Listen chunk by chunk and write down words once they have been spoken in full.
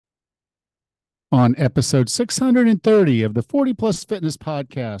On episode 630 of the 40 Plus Fitness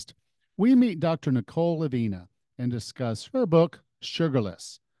Podcast, we meet Dr. Nicole Avena and discuss her book,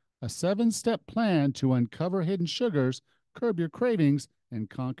 Sugarless, a 7-step plan to uncover hidden sugars, curb your cravings, and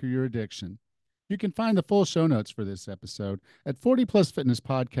conquer your addiction. You can find the full show notes for this episode at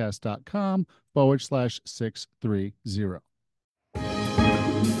 40plusfitnesspodcast.com/630.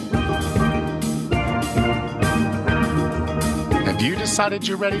 Have you decided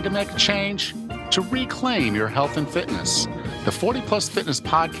you're ready to make a change? To reclaim your health and fitness, the 40 Plus Fitness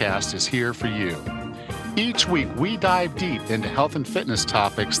Podcast is here for you. Each week, we dive deep into health and fitness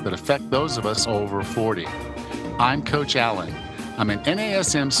topics that affect those of us over 40. I'm Coach Allen. I'm an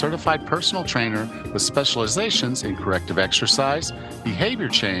NASM certified personal trainer with specializations in corrective exercise, behavior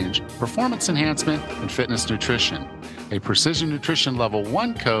change, performance enhancement, and fitness nutrition. A Precision Nutrition Level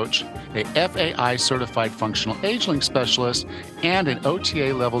 1 coach, a FAI certified functional age-link specialist, and an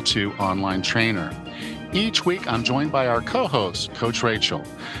OTA Level 2 online trainer. Each week, I'm joined by our co-host, Coach Rachel.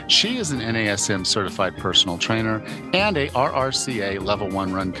 She is an NASM certified personal trainer and a RRCA Level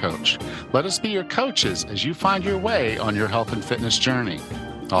 1 run coach. Let us be your coaches as you find your way on your health and fitness journey.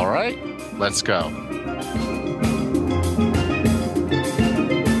 All right, let's go.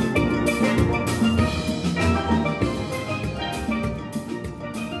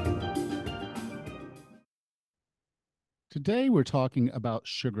 Today, we're talking about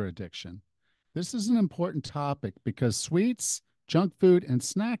sugar addiction. This is an important topic because sweets, junk food, and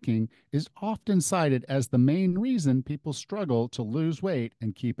snacking is often cited as the main reason people struggle to lose weight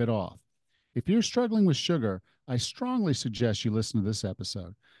and keep it off. If you're struggling with sugar, I strongly suggest you listen to this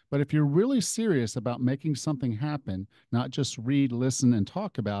episode. But if you're really serious about making something happen, not just read, listen, and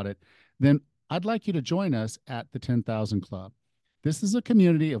talk about it, then I'd like you to join us at the 10,000 Club. This is a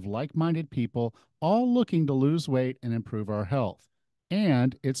community of like-minded people all looking to lose weight and improve our health.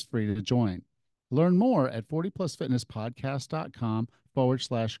 And it's free to join. Learn more at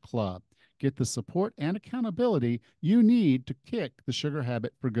 40plusfitnesspodcast.com/club. Get the support and accountability you need to kick the sugar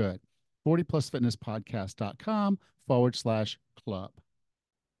habit for good. 40plusfitnesspodcast.com/club.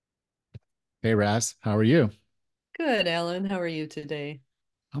 Hey, Raz, how are you? Good, Alan. How are you today?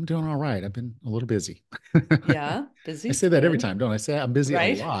 I'm doing all right. I've been a little busy. Yeah, I busy's say that every good, time, don't I? Say I'm busy a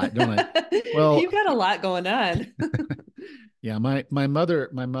right? lot, don't I? Well, You've got a lot going on. yeah, my mother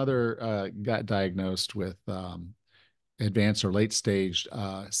got diagnosed with advanced or late stage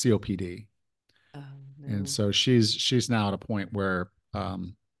COPD, Oh, and no. so she's now at a point where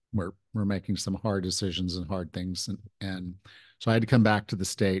we're making some hard decisions and hard things, and so I had to come back to the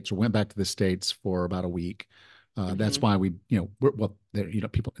States, or went back to the States for about a week. That's Hmm. why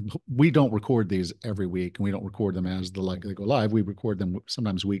people, we don't record these every week, and we don't record them as they go live. We record them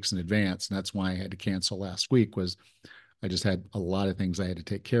sometimes weeks in advance, and that's why I had to cancel last week. Was I just had a lot of things I had to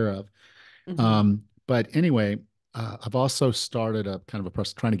take care of. Hmm. But anyway, I've also started a kind of a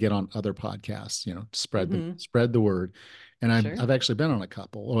process trying to get on other podcasts, Hmm. spread the word. And I've Sure. actually been on a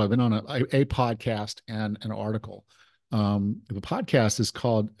couple. Well, I've been on a podcast and an article. The podcast is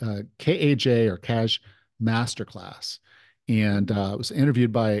called KAJ, or Cash Masterclass, and Mm. it was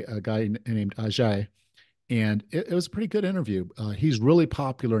interviewed by a guy named Ajay, and it was a pretty good interview. He's really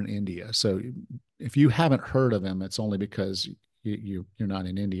popular in India, so if you haven't heard of him, it's only because you're not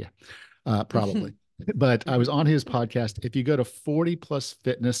in India, probably. But I was on his podcast. If you go to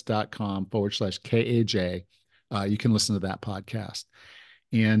 40plusfitness.com/KAJ, you can listen to that podcast.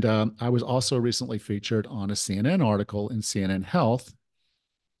 And I was also recently featured on a CNN article in CNN Health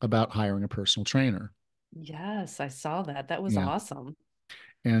about hiring a personal trainer. Yes, I saw that. That was Yeah. awesome.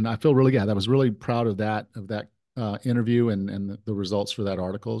 And I feel really good. I was really proud of that interview and the results for that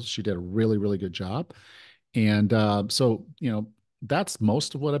article. She did a really, really good job. And so, that's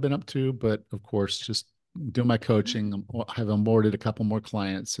most of what I've been up to. But of course, just doing my coaching. I've onboarded a couple more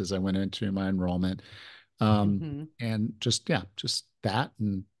clients as I went into my enrollment. Hmm. And just that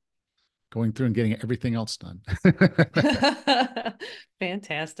and going through and getting everything else done.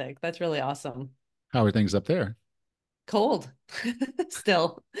 Fantastic. That's really awesome. How are things up there? Cold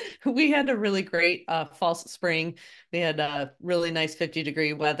still. We had a really great false spring. We had a really nice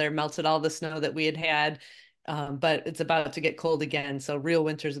 50-degree weather, melted all the snow that we had had. But it's about to get cold again, so real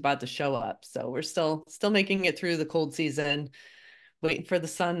winter's about to show up. So we're still making it through the cold season, waiting for the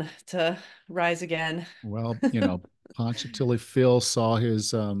sun to rise again. Well, Ponchatelli Phil saw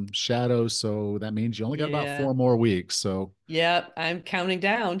his shadow, so that means you only got about Yeah. 4 more weeks. So Yep, I'm counting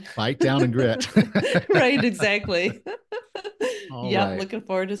down. bite down and grit. Right, exactly. All Yep, right. looking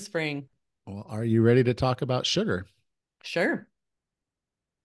forward to spring. Well, are you ready to talk about sugar? Sure.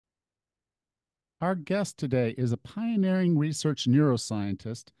 Our guest today is a pioneering research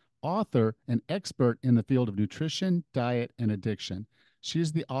neuroscientist, author and expert in the field of nutrition, diet, and addiction. She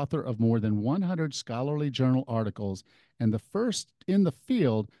is the author of more than 100 scholarly journal articles and the first in the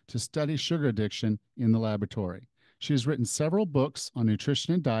field to study sugar addiction in the laboratory. She has written several books on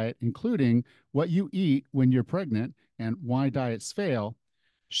nutrition and diet, including What You Eat When You're Pregnant and Why Diets Fail.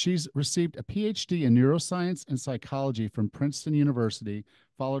 She's received a PhD in neuroscience and psychology from Princeton University,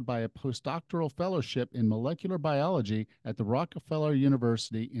 followed by a postdoctoral fellowship in molecular biology at the Rockefeller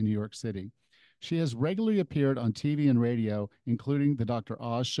University in New York City. She has regularly appeared on TV and radio, including The Dr.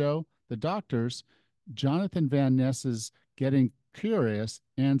 Oz Show, The Doctors, Jonathan Van Ness's Getting Curious,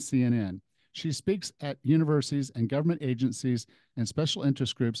 and CNN. She speaks at universities and government agencies and special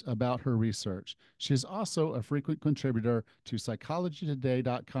interest groups about her research. She is also a frequent contributor to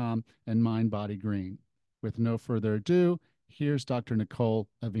psychologytoday.com and Mind Body Green. With no further ado, here's Dr. Nicole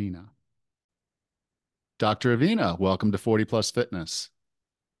Avena. Dr. Avena, welcome to 40 Plus Fitness.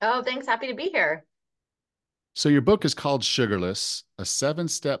 Oh, thanks. Happy to be here. So your book is called Sugarless, a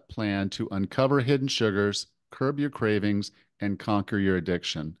 7-step plan to uncover hidden sugars, curb your cravings, and conquer your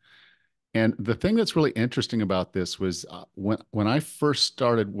addiction. And the thing that's really interesting about this was when I first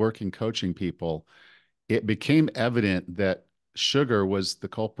started working coaching people, it became evident that sugar was the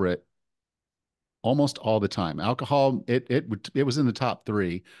culprit almost all the time. Alcohol, it was in the top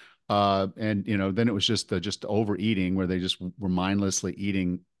three, and then it was just overeating where they just were mindlessly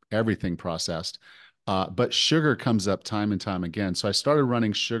eating everything processed. But sugar comes up time and time again. So I started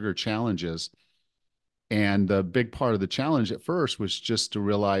running sugar challenges. And the big part of the challenge at first was just to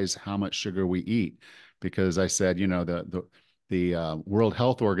realize how much sugar we eat, because I said, the World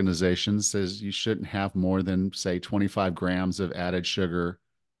Health Organization says you shouldn't have more than, say, 25 grams of added sugar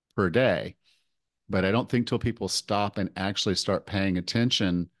per day. But I don't think till people stop and actually start paying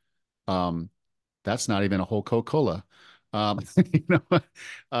attention, that's not even a whole Coca-Cola. you know,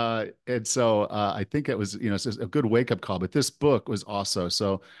 and so I think it was, it's a good wake-up call. But this book was also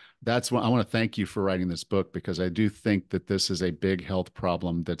so. That's what I want to thank you for writing this book, because I do think that this is a big health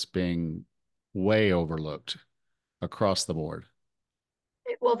problem that's being way overlooked across the board.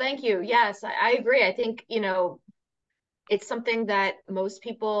 Well, thank you. Yes, I agree. I think, it's something that most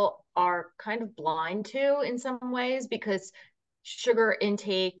people are kind of blind to in some ways because sugar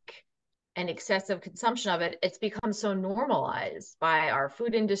intake and excessive consumption of it, it's become so normalized by our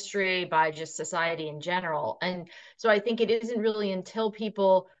food industry, by just society in general. And so I think it isn't really until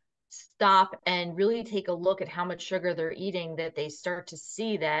people stop and really take a look at how much sugar they're eating that they start to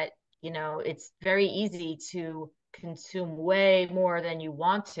see that, it's very easy to consume way more than you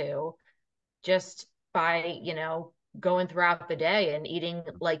want to just by, going throughout the day and eating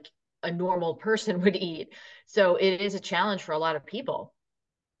like a normal person would eat. So it is a challenge for a lot of people.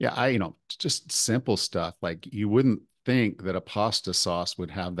 Yeah, just simple stuff like you wouldn't think that a pasta sauce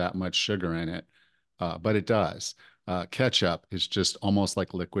would have that much sugar in it, but it does. Ketchup is just almost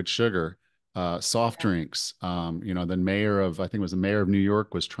like liquid sugar. Soft drinks, I think it was the mayor of New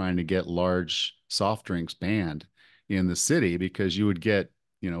York was trying to get large soft drinks banned in the city because you would get,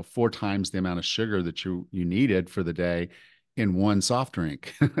 4 times the amount of sugar that you needed for the day in one soft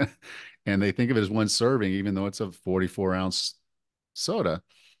drink. And they think of it as one serving, even though it's a 44-ounce soda.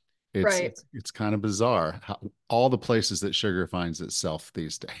 It's Right. it's kind of bizarre how all the places that sugar finds itself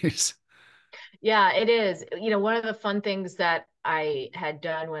these days. Yeah, it is. One of the fun things that I had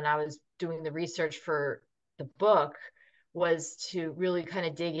done when I was doing the research for the book was to really kind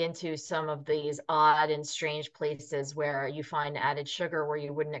of dig into some of these odd and strange places where you find added sugar where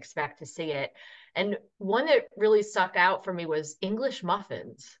you wouldn't expect to see it. And one that really stuck out for me was English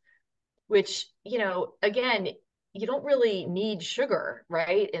muffins, which, again, you don't really need sugar,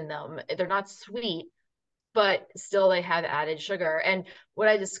 right, in them. They're not sweet, but still they have added sugar. And what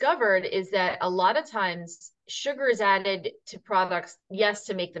I discovered is that a lot of times sugar is added to products, yes,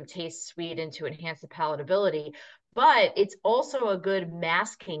 to make them taste sweet and to enhance the palatability, but it's also a good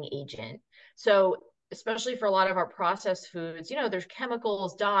masking agent. So especially for a lot of our processed foods, there's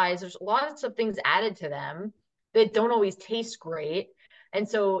chemicals, dyes, there's lots of things added to them that don't always taste great. And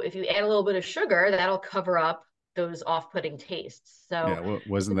so if you add a little bit of sugar, that'll cover up those off-putting tastes. Yeah, So it's a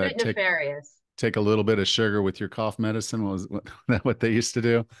wasn't bit that nefarious. take a little bit of sugar with your cough medicine? Was that what they used to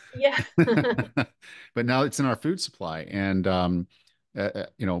do? Yeah. But now it's in our food supply. And,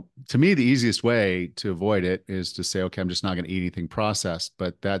 to me, the easiest way to avoid it is to say, okay, I'm just not going to eat anything processed.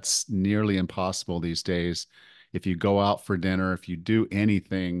 But that's nearly impossible these days. If you go out for dinner, if you do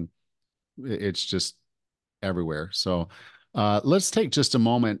anything, it's just everywhere. So let's take just a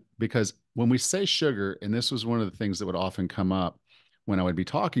moment because when we say sugar, and this was one of the things that would often come up, when I would be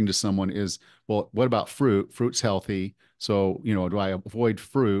talking to someone is, well, what about fruit? Fruit's healthy. So, do I avoid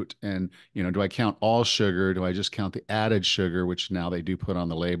fruit? And, do I count all sugar? Do I just count the added sugar, which now they do put on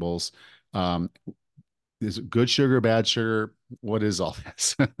the labels? Um, is it good sugar, bad sugar? What is all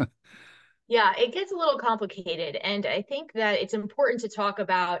this? Yeah, it gets a little complicated. And I think that it's important to talk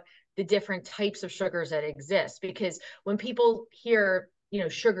about the different types of sugars that exist, because when people hear,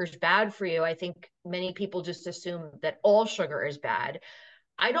 sugar's bad for you, I think many people just assume that all sugar is bad.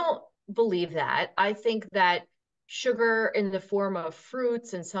 I don't believe that. I think that sugar in the form of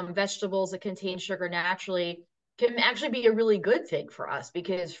fruits and some vegetables that contain sugar naturally can actually be a really good thing for us,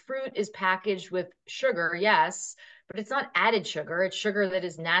 because fruit is packaged with sugar, yes, but it's not added sugar. It's sugar that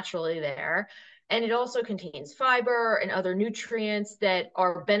is naturally there. And it also contains fiber and other nutrients that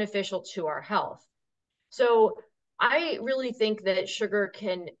are beneficial to our health. So I really think that sugar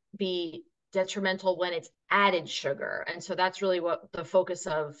can be detrimental when it's added sugar. And so that's really what the focus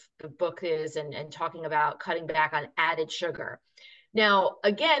of the book is, and talking about cutting back on added sugar. Now,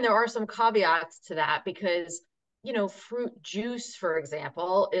 again, there are some caveats to that, because fruit juice, for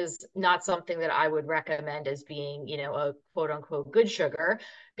example, is not something that I would recommend as being, a quote unquote good sugar,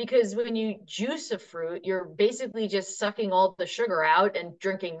 because when you juice a fruit, you're basically just sucking all the sugar out and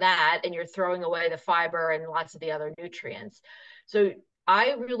drinking that, and you're throwing away the fiber and lots of the other nutrients. So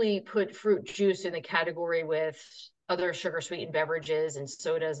I really put fruit juice in the category with other sugar sweetened beverages and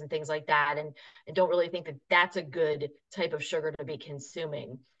sodas and things like that, and don't really think that that's a good type of sugar to be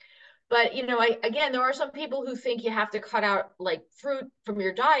consuming. But again, there are some people who think you have to cut out like fruit from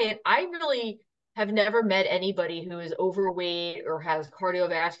your diet. I really have never met anybody who is overweight or has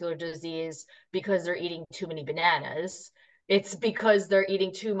cardiovascular disease because they're eating too many bananas. It's because they're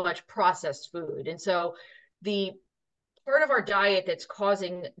eating too much processed food. And so the part of our diet that's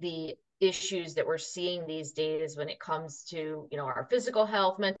causing the issues that we're seeing these days when it comes to our physical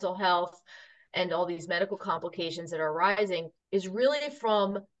health, mental health, and all these medical complications that are rising is really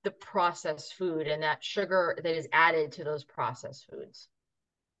from the processed food and that sugar that is added to those processed foods.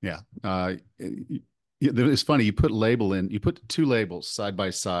 Yeah. It's funny. You put two labels side by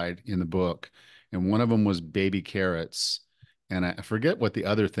side in the book, and one of them was baby carrots. And I forget what the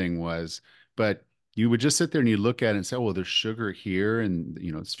other thing was, but you would just sit there and you look at it and say, oh, well, there's sugar here and,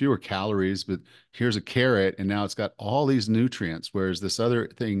 it's fewer calories, but here's a carrot and now it's got all these nutrients. Whereas this other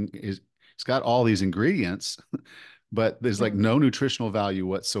thing it's got all these ingredients, but there's like no nutritional value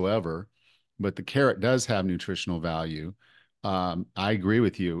whatsoever. But the carrot does have nutritional value. I agree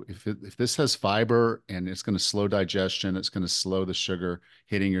with you. If this has fiber and it's going to slow digestion, it's going to slow the sugar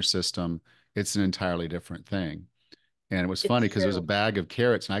hitting your system, it's an entirely different thing. And it was funny It's because there's a true. bag of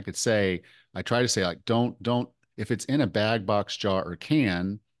carrots, and I try to say like, don't, if it's in a bag, box, jar, or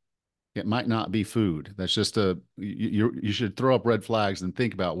can, it might not be food. That's just you should throw up red flags and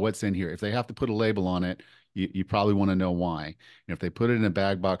think about what's in here. If they have to put a label on it, you probably want to know why. And if they put it in a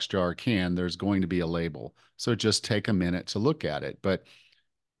bag, box, jar, or can, there's going to be a label. So just take a minute to look at it. But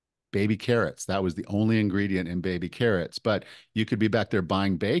baby carrots, that was the only ingredient in baby carrots. But you could be back there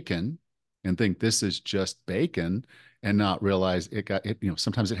buying bacon and think this is just bacon and not realize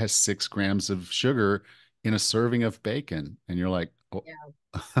sometimes it has 6 grams of sugar in a serving of bacon. And you're like, oh, Yeah.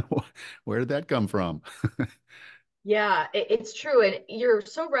 where did that come from? Yeah, it's true. And you're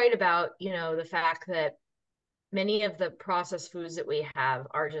so right about, the fact that many of the processed foods that we have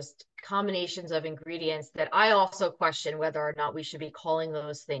are just combinations of ingredients that I also question whether or not we should be calling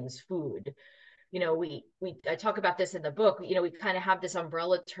those things food. I talk about this in the book. We kind of have this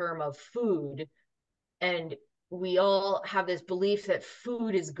umbrella term of food, and we all have this belief that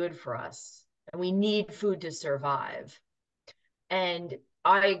food is good for us and we need food to survive. And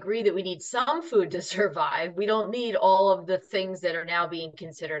I agree that we need some food to survive. We don't need all of the things that are now being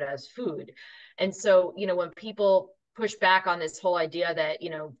considered as food. And so, when people push back on this whole idea that,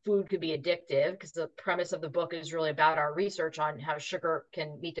 food could be addictive, because the premise of the book is really about our research on how sugar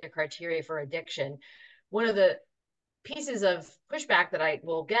can meet the criteria for addiction. One of the pieces of pushback that I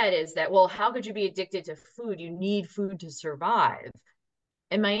will get is that, well, how could you be addicted to food? You need food to survive.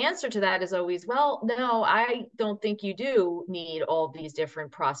 And my answer to that is always, well, no, I don't think you do need all these different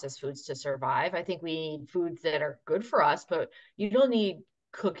processed foods to survive. I think we need foods that are good for us, but you don't need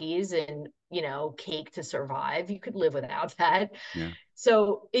cookies and, cake to survive. You could live without that. Yeah.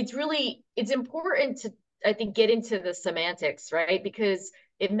 So it's important to, I think, get into the semantics, right? Because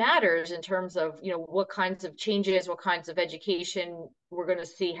it matters in terms of, what kinds of changes, what kinds of education we're going to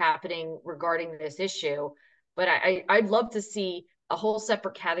see happening regarding this issue. But I'd love to see a whole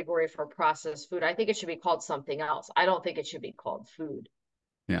separate category for processed food. I think it should be called something else. I don't think it should be called food.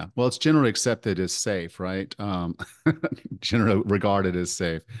 Yeah. Well, it's generally accepted as safe, right? Generally regarded as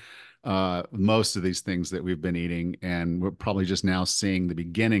safe. Most of these things that we've been eating, and we're probably just now seeing the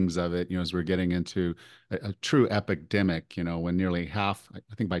beginnings of it, as we're getting into a true epidemic, when nearly half,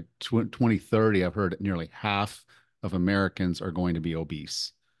 I think by 2030, I've heard nearly half of Americans are going to be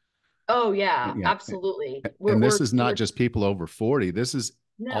obese. Oh yeah, Yeah. absolutely. And this is not We're just people over 40. This is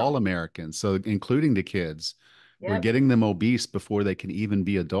all no. Americans. So including the kids, we're Yep. getting them obese before they can even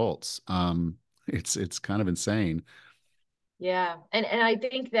be adults. It's kind of insane. Yeah. And I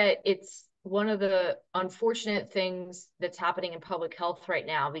think that it's one of the unfortunate things that's happening in public health right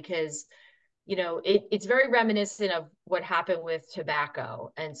now because it's very reminiscent of what happened with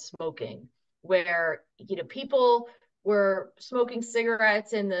tobacco and smoking, where, people were smoking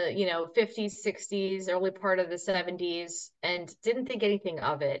cigarettes in the, 50s, 60s, early part of the 70s, and didn't think anything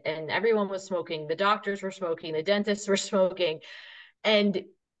of it. And everyone was smoking. The doctors were smoking, the dentists were smoking. And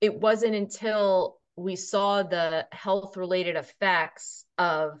it wasn't until we saw the health related effects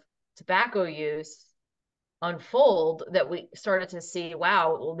of tobacco use unfold that we started to see,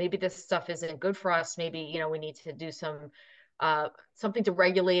 wow, well, maybe this stuff isn't good for us. Maybe, we need to do something to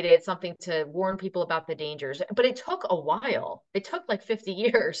regulate it, something to warn people about the dangers. But it took a while. It took like 50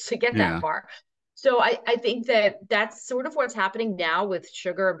 years to get that Yeah. far. So I think that that's sort of what's happening now with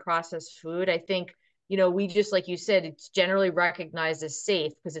sugar and processed food. I think, we just, like you said, it's generally recognized as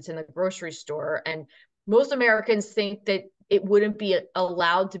safe because it's in the grocery store. And most Americans think that it wouldn't be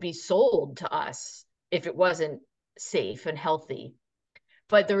allowed to be sold to us if it wasn't safe and healthy.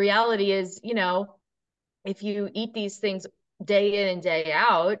 But the reality is, if you eat these things day in and day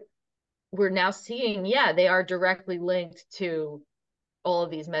out, we're now seeing, yeah, they are directly linked to all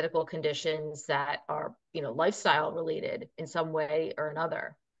of these medical conditions that are, lifestyle related in some way or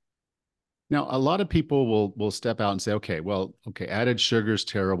another. Now, a lot of people will step out and say, okay, well, okay, added sugar is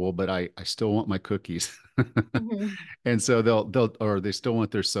terrible, but I still want my cookies. Mm-hmm. And so they'll or they still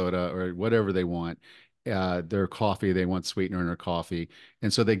want their soda or whatever they want. Their coffee, they want sweetener in their coffee.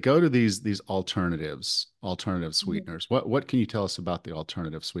 And so they go to these alternative Mm-hmm. sweeteners. What can you tell us about the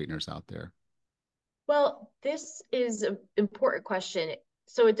alternative sweeteners out there? Well, this is an important question.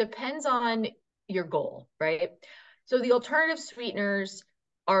 So it depends on your goal, right? So the alternative sweeteners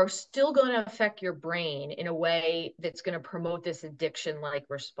are still going to affect your brain in a way that's going to promote this addiction like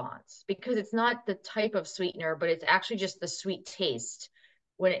response because it's not the type of sweetener, but it's actually just the sweet taste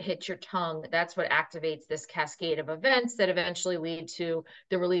when it hits your tongue. That's what activates this cascade of events that eventually lead to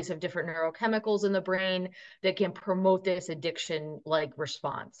the release of different neurochemicals in the brain that can promote this addiction like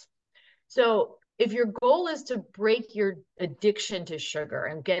response. So if your goal is to break your addiction to sugar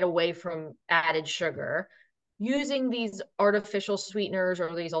and get away from added sugar, using these artificial sweeteners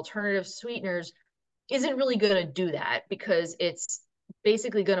or these alternative sweeteners isn't really going to do that because it's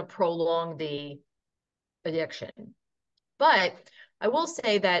basically going to prolong the addiction. But I will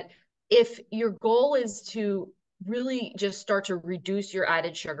say that if your goal is to really just start to reduce your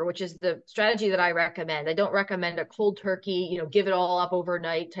added sugar, which is the strategy that I recommend. I don't recommend a cold turkey, give it all up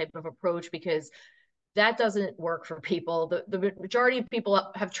overnight type of approach because that doesn't work for people. The majority of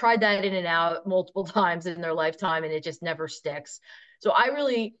people have tried that in and out multiple times in their lifetime and it just never sticks. So I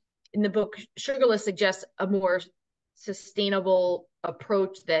really, in the book, Sugarless suggests a more sustainable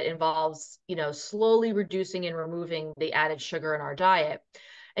approach that involves, slowly reducing and removing the added sugar in our diet.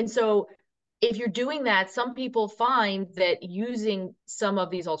 And so if you're doing that, some people find that using some of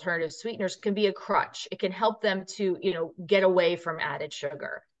these alternative sweeteners can be a crutch. It can help them to, get away from added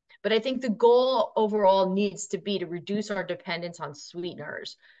sugar. But I think the goal overall needs to be to reduce our dependence on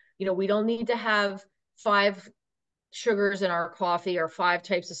sweeteners. We don't need to have 5 sugars in our coffee or 5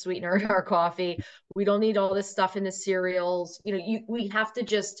 types of sweetener in our coffee. We don't need all this stuff in the cereals. We have to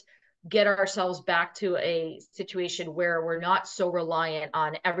just get ourselves back to a situation where we're not so reliant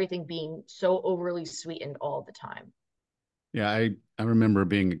on everything being so overly sweetened all the time. Yeah, I remember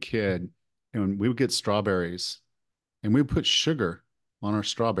being a kid and we would get strawberries and we put sugar on our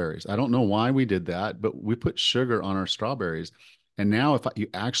strawberries. I don't know why we did that, but we put sugar on our strawberries. And now, if you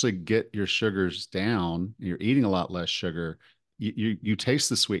actually get your sugars down, you're eating a lot less sugar. You taste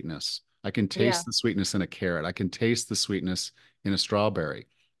the sweetness. I can Yeah. taste the sweetness in a carrot. I can taste the sweetness in a strawberry.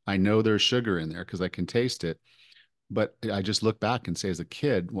 I know there's sugar in there because I can taste it. But I just look back and say, as a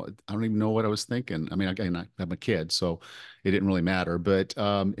kid, well, I don't even know what I was thinking. I mean, again, I'm a kid, so it didn't really matter. But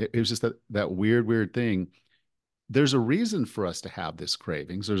it was just that weird thing. There's a reason for us to have this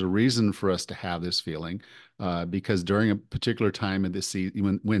cravings. There's a reason for us to have this feeling, because during a particular time of the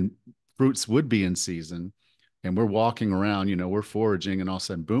season, when fruits would be in season, and we're walking around, we're foraging, and all of a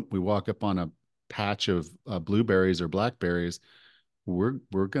sudden, boom, we walk up on a patch of blueberries or blackberries. we're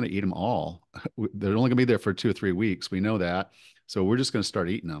going to eat them all. They're only going to be there for 2 or 3 weeks. We know that. So we're just going to start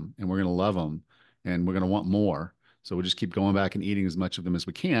eating them, and we're going to love them, and we're going to want more. So we'll just keep going back and eating as much of them as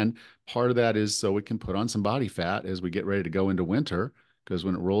we can. Part of that is so we can put on some body fat as we get ready to go into winter, because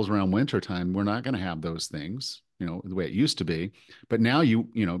when it rolls around winter time, we're not going to have those things, the way it used to be. But now you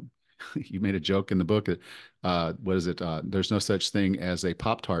made a joke in the book that what is it? There's no such thing as a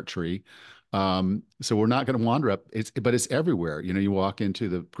Pop-Tart tree. So we're not going to wander up. But it's everywhere. You walk into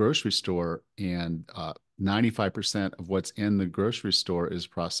the grocery store, and 95% of what's in the grocery store is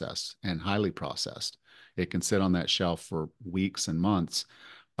processed and highly processed. It can sit on that shelf for weeks and months.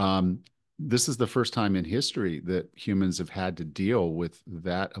 This is the first time in history that humans have had to deal with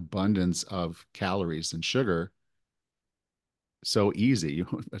that abundance of calories and sugar so easy.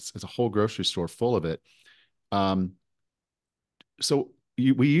 It's a whole grocery store full of it. Um, so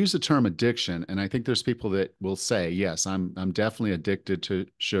we use the term addiction, and I think there's people that will say, yes, I'm definitely addicted to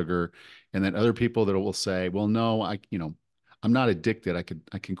sugar, and then other people that will say, well, no, I'm not addicted.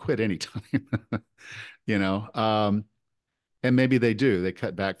 I can quit anytime. you know. And maybe they do. They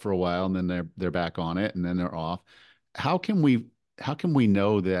cut back for a while, and then they're back on it, and then they're off. How can we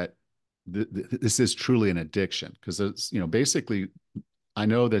know that this is truly an addiction? Because it's basically, I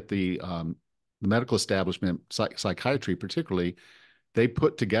know that the medical establishment, psychiatry particularly, they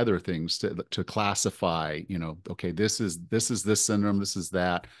put together things to classify. Okay, this syndrome, this is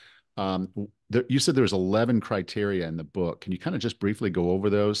that. You said there was 11 criteria in the book. Can you kind of just briefly go over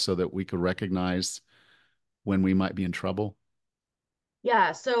those so that we could recognize when we might be in trouble?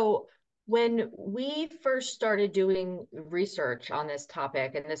 Yeah. So when we first started doing research on this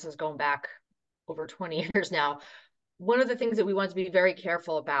topic, and this is going back over 20 years now, one of the things that we wanted to be very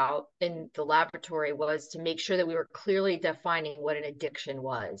careful about in the laboratory was to make sure that we were clearly defining what an addiction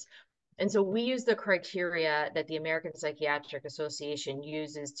was. And so we use the criteria that the American Psychiatric Association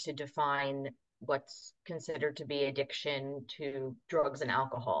uses to define what's considered to be addiction to drugs and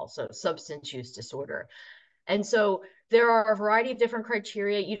alcohol, so substance use disorder. And so there are a variety of different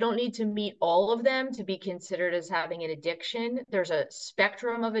criteria. You don't need to meet all of them to be considered as having an addiction. There's a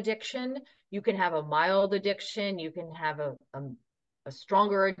spectrum of addiction. You can have a mild addiction. You can have a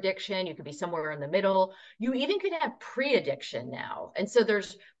stronger addiction. You could be somewhere in the middle. You even could have pre-addiction now. And so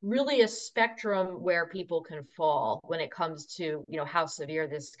there's really a spectrum where people can fall when it comes to, how severe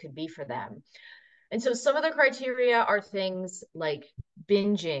this could be for them. And so some of the criteria are things like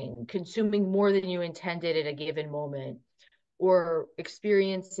binging, consuming more than you intended at a given moment, or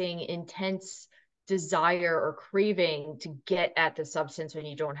experiencing intense desire or craving to get at the substance when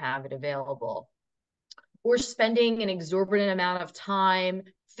you don't have it available, or spending an exorbitant amount of time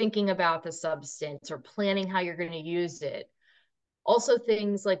thinking about the substance or planning how you're going to use it. Also,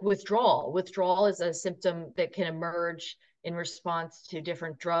 things like withdrawal. Withdrawal is a symptom that can emerge in response to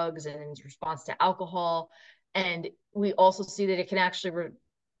different drugs and in response to alcohol. And we also see that it can actually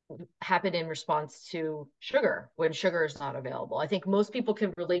happen in response to sugar when sugar is not available. I think most people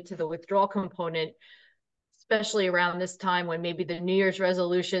can relate to the withdrawal component, especially around this time when maybe the New Year's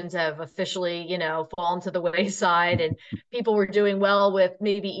resolutions have officially, fallen to the wayside, and people were doing well with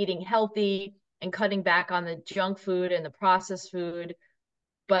maybe eating healthy and cutting back on the junk food and the processed food.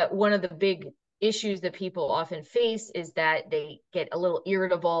 But one of the big issues that people often face is that they get a little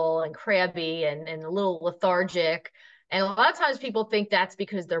irritable and crabby and a little lethargic. And a lot of times people think that's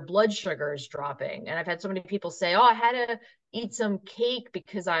because their blood sugar is dropping. And I've had so many people say, oh, I had to eat some cake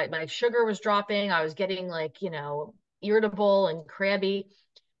because my sugar was dropping. I was getting irritable and crabby.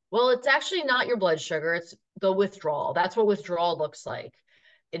 Well, it's actually not your blood sugar. It's the withdrawal. That's what withdrawal looks like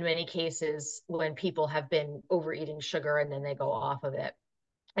in many cases when people have been overeating sugar and then they go off of it.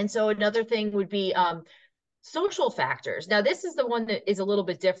 And so another thing would be social factors. Now, this is the one that is a little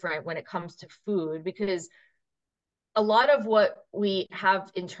bit different when it comes to food, because a lot of what we have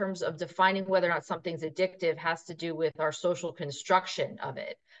in terms of defining whether or not something's addictive has to do with our social construction of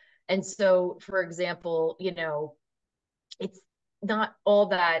it. And so, for example, it's not all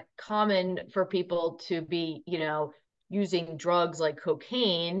that common for people to be, using drugs like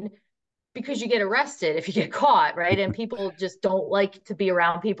cocaine, because you get arrested if you get caught, right? And people just don't like to be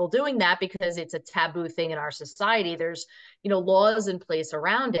around people doing that because it's a taboo thing in our society. There's, laws in place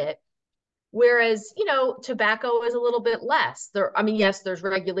around it. Whereas, tobacco is a little bit less. Yes, there's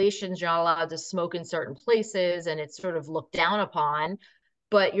regulations. You're not allowed to smoke in certain places and it's sort of looked down upon,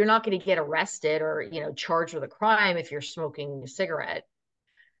 but you're not going to get arrested or, charged with a crime if you're smoking a cigarette.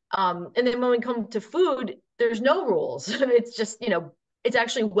 And then when we come to food, there's no rules. It's just, it's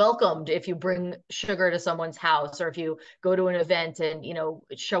actually welcomed if you bring sugar to someone's house or if you go to an event and,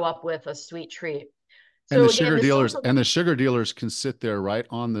 show up with a sweet treat. And So again, the social, the sugar dealers can sit there right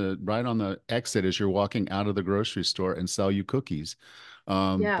on the exit as you're walking out of the grocery store and sell you cookies.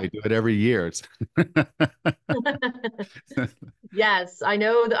 yeah. They do it every year. It's Yes, I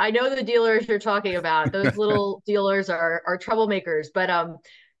know the dealers you're talking about. Those little dealers are troublemakers, but and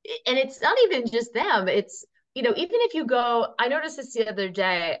it's not even just them. It's, you know, even if you go, I noticed this the other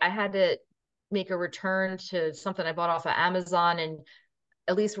day. I had to make a return to something I bought off of Amazon, and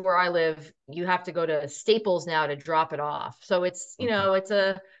at least where I live, you have to go to Staples now to drop it off. So it's, you okay. know, it's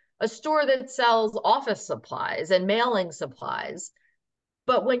a store that sells office supplies and mailing supplies.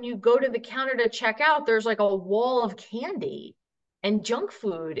 But when you go to the counter to check out, there's like a wall of candy and junk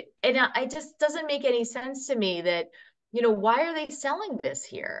food. And I just doesn't make any sense to me that, you know, why are they selling this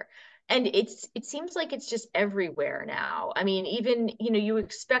here? And it seems like it's just everywhere now. I mean, even, you know, you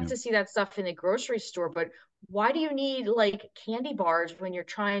expect Yeah. to see that stuff in the grocery store, but why do you need like candy bars when you're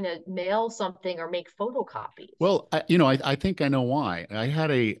trying to mail something or make photocopies? Well, I think I know why. I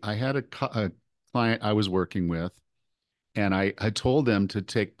had a client I was working with, and I told them to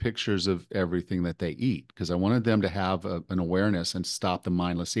take pictures of everything that they eat because I wanted them to have an awareness and stop the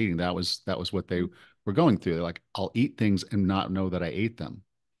mindless eating. That was what they were going through. They're like, I'll eat things and not know that I ate them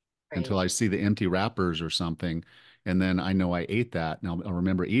until Right. I see the empty wrappers or something, and then I know I ate that, and I'll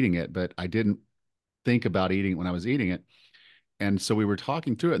remember eating it, but I didn't think about eating it when I was eating it. And so we were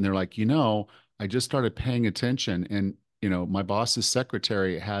talking through it, and they're like, I just started paying attention, and my boss's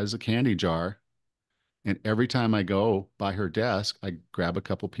secretary has a candy jar, and every time I go by her desk, I grab a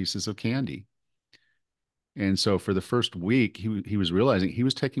couple pieces of candy. And so for the first week, he was realizing he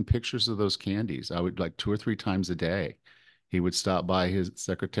was taking pictures of those candies. I would like 2 or 3 times a day. He would stop by his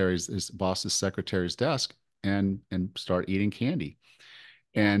boss's secretary's desk and start eating candy.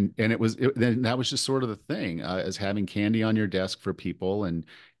 Yeah. Then that was just sort of the thing, as having candy on your desk for people, and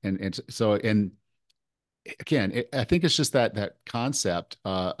again, I think it's just that concept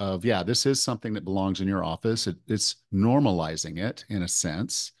of, yeah, this is something that belongs in your office. It's normalizing it in a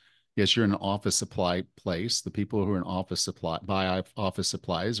sense. Yes, you're in an office supply place. The people who are in office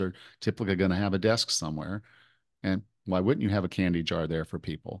supplies are typically going to have a desk somewhere. And why wouldn't you have a candy jar there for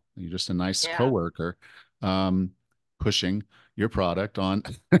people? You're just a nice Yeah. coworker, um, pushing your product on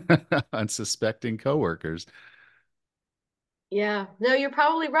unsuspecting coworkers. Yeah. No, you're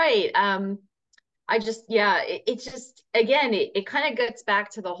probably right. I just, yeah, it's just, again, it kind of gets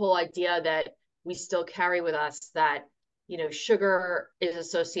back to the whole idea that we still carry with us that, you know, sugar is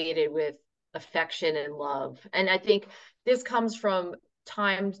associated with affection and love. And I think this comes from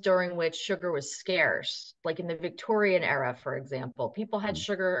times during which sugar was scarce, like in the Victorian era, for example. People had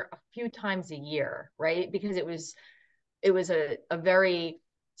sugar a few times a year, right? Because it was a very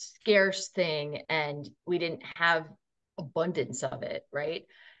scarce thing and we didn't have abundance of it, right?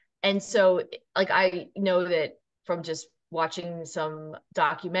 And so, like, I know that from just watching some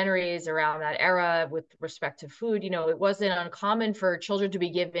documentaries around that era with respect to food, you know, it wasn't uncommon for children to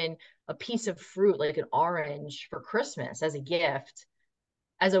be given a piece of fruit, like an orange, for Christmas as a gift,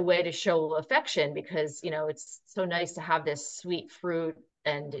 as a way to show affection, because, you know, it's so nice to have this sweet fruit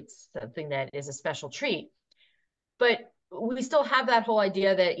and it's something that is a special treat. But we still have that whole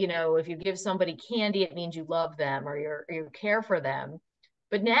idea that, you know, if you give somebody candy, it means you love them or you care for them.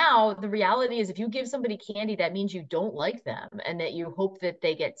 But now the reality is if you give somebody candy, that means you don't like them and that you hope that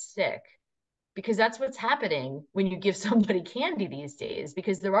they get sick, because that's what's happening when you give somebody candy these days,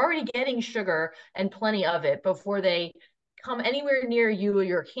 because they're already getting sugar and plenty of it before they come anywhere near you or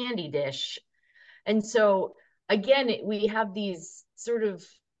your candy dish. And so again, we have these sort of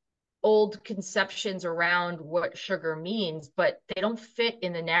old conceptions around what sugar means, but they don't fit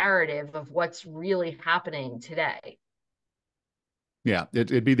in the narrative of what's really happening today. Yeah,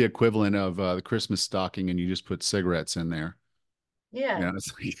 it'd be the equivalent of the Christmas stocking, and you just put cigarettes in there. Yeah.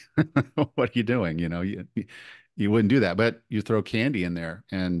 It's like, what are you doing? You wouldn't do that, but you throw candy in there,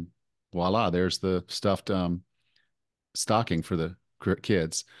 and voila, there's the stuffed stocking for the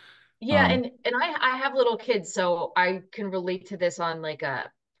kids. Yeah, Um, and I have little kids, so I can relate to this on like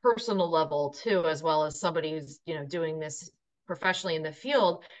a personal level too, as well as somebody who's, you know, doing this professionally in the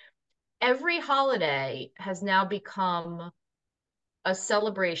field. Every holiday has now become a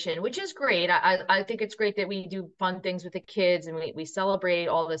celebration, which is great. I think it's great that we do fun things with the kids and we celebrate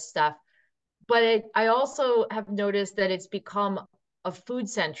all this stuff. But I also have noticed that it's become a food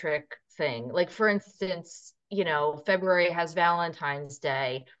centric thing. Like, for instance, you know, February has Valentine's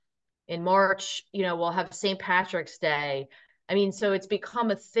Day. In March, you know, we'll have St. Patrick's Day. I mean, so it's become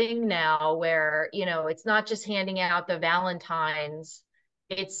a thing now where, you know, it's not just handing out the Valentines,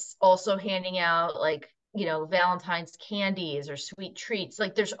 it's also handing out like, you know, Valentine's candies or sweet treats.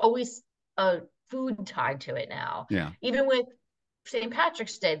 Like there's always a food tied to it now. Yeah. Even with St.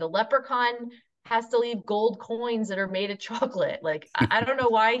 Patrick's Day, the leprechaun has to leave gold coins that are made of chocolate. Like, I don't know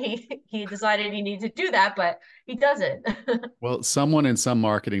why he decided he needed to do that, but he doesn't. Well, someone in some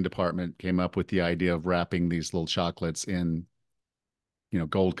marketing department came up with the idea of wrapping these little chocolates in,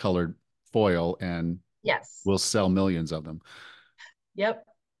 gold colored foil, and Yes. we'll sell millions of them. Yep.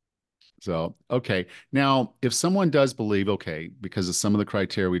 So, okay. Now, if someone does believe, okay, because of some of the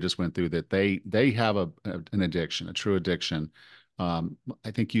criteria we just went through, that they have an addiction, a true addiction,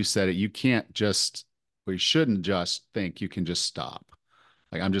 I think you said it. You can't just, or you shouldn't just think you can just stop.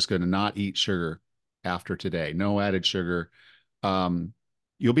 Like, I'm just going to not eat sugar after today. No added sugar. Um,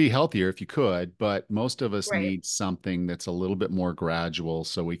 you'll be healthier if you could, but most of us Right. need something that's a little bit more gradual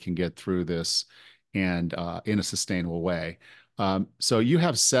so we can get through this and in a sustainable way. So you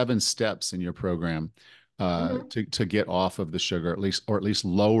have 7 steps in your program Mhm. to get off of the sugar, or at least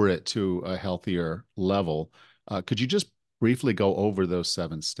lower it to a healthier level. Could you just briefly go over those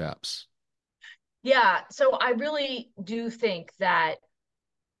 7 steps? Yeah. So I really do think that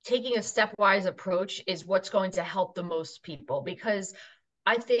taking a stepwise approach is what's going to help the most people, because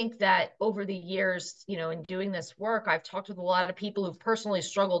I think that over the years, in doing this work, I've talked with a lot of people who've personally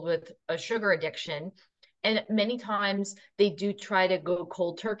struggled with a sugar addiction. And many times they do try to go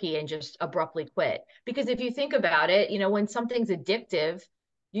cold turkey and just abruptly quit. Because if you think about it, when something's addictive,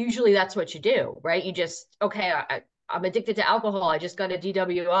 usually that's what you do, right? You just, okay, I'm addicted to alcohol. I just got a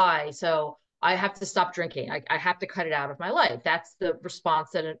DWI. So I have to stop drinking. I have to cut it out of my life. That's the response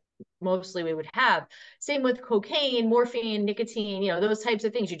that mostly we would have. Same with cocaine, morphine, nicotine, those types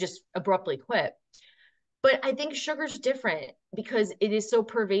of things. You just abruptly quit. But I think sugar's different because it is so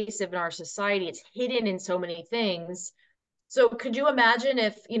pervasive in our society. It's hidden in so many things. So could you imagine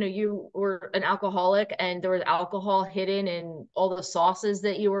if, you were an alcoholic and there was alcohol hidden in all the sauces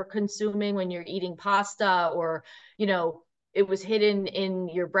that you were consuming when you're eating pasta, or, it was hidden in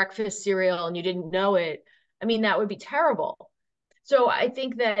your breakfast cereal and you didn't know it? I mean, that would be terrible. So I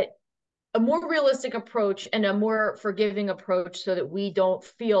think that a more realistic approach and a more forgiving approach, so that we don't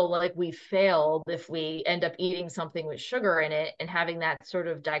feel like we failed if we end up eating something with sugar in it, and having that sort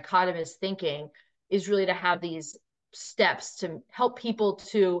of dichotomous thinking, is really to have these steps to help people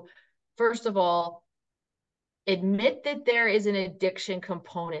to, first of all, admit that there is an addiction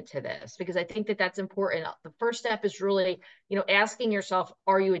component to this, because I think that that's important. The first step is really, asking yourself,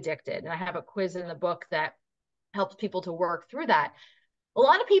 are you addicted? And I have a quiz in the book that helps people to work through that. A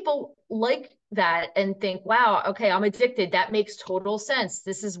lot of people like that and think, wow, okay, I'm addicted. That makes total sense.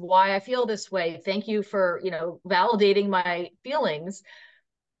 This is why I feel this way. Thank you for, validating my feelings.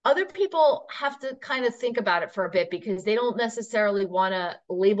 Other people have to kind of think about it for a bit, because they don't necessarily want to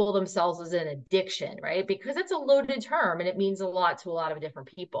label themselves as an addiction, right? Because it's a loaded term and it means a lot to a lot of different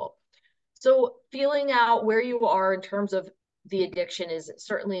people. So feeling out where you are in terms of the addiction is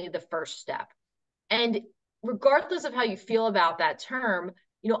certainly the first step. And regardless of how you feel about that term,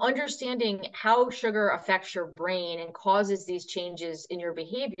 understanding how sugar affects your brain and causes these changes in your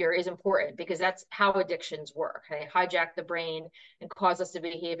behavior is important, because that's how addictions work. They hijack the brain and cause us to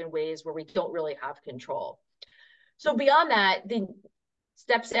behave in ways where we don't really have control. So beyond that, the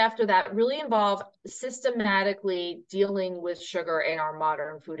steps after that really involve systematically dealing with sugar in our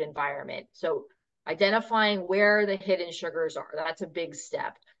modern food environment. So identifying where the hidden sugars are, that's a big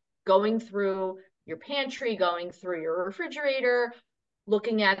step. Going through your pantry, going through your refrigerator,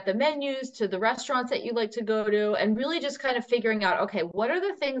 looking at the menus to the restaurants that you like to go to, and really just kind of figuring out, okay, what are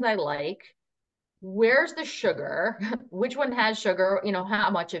the things I like? Where's the sugar? Which one has sugar? How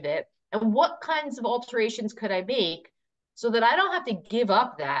much of it? And what kinds of alterations could I make so that I don't have to give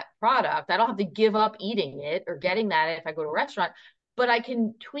up that product? I don't have to give up eating it or getting that if I go to a restaurant, but I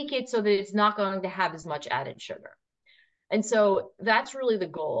can tweak it so that it's not going to have as much added sugar. And so that's really the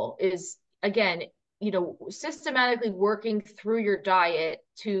goal, is, again, systematically working through your diet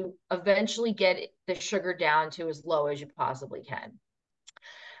to eventually get the sugar down to as low as you possibly can.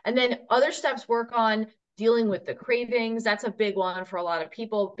 And then other steps work on dealing with the cravings. That's a big one for a lot of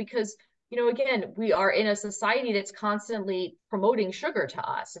people, because, again, we are in a society that's constantly promoting sugar to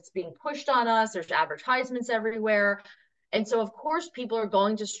us. It's being pushed on us. There's advertisements everywhere. And so, of course, people are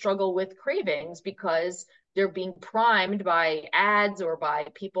going to struggle with cravings because they're being primed by ads or by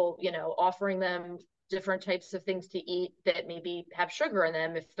people, offering them different types of things to eat that maybe have sugar in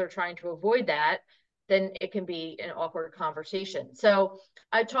them. If they're trying to avoid that, then it can be an awkward conversation. So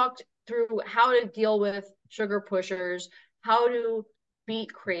I talked through how to deal with sugar pushers, how to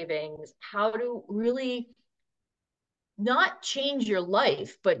beat cravings, how to really not change your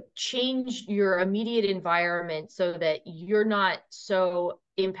life, but change your immediate environment so that you're not so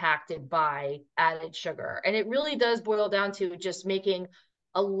impacted by added sugar. And it really does boil down to just making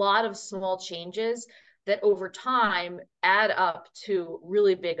a lot of small changes that over time add up to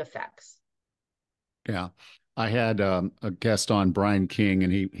really big effects. Yeah. I had a guest on, Brian King,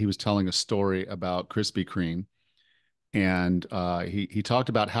 and he was telling a story about Krispy Kreme, and he talked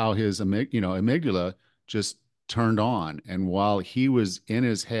about how his amygdala just turned on, and while he was in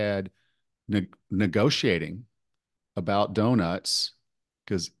his head negotiating about donuts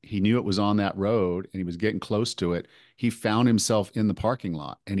because he knew it was on that road and he was getting close to it, he found himself in the parking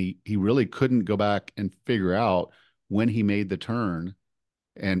lot, and he really couldn't go back and figure out when he made the turn,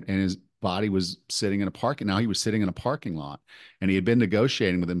 and his body was sitting in a parking. Now he was sitting in a parking lot, and he had been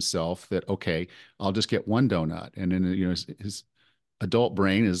negotiating with himself that, okay, I'll just get one donut. And then, his adult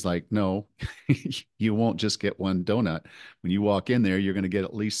brain is like, no, you won't just get one donut. When you walk in there, you're going to get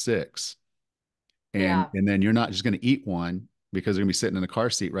at least six. And, Yeah. and then you're not just going to eat one because they're going to be sitting in the car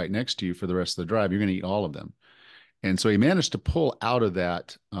seat right next to you for the rest of the drive. You're going to eat all of them. And so he managed to pull out of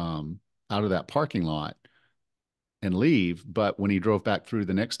that parking lot and leave. But when he drove back through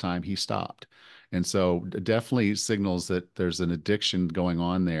the next time, he stopped. And so it definitely signals that there's an addiction going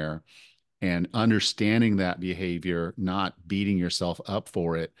on there, and understanding that behavior, not beating yourself up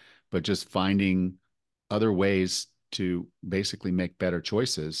for it, but just finding other ways to basically make better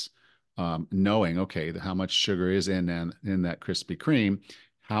choices. Knowing, okay, how much sugar is in that Krispy Kreme,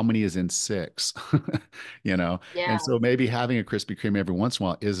 how many is in six, Yeah. and so maybe having a Krispy Kreme every once in a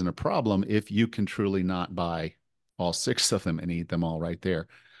while isn't a problem if you can truly not buy all six of them and eat them all right there.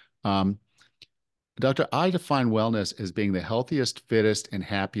 Um, Doctor, I define wellness as being the healthiest, fittest, and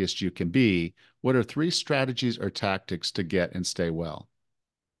happiest you can be. What are three strategies or tactics to get and stay well?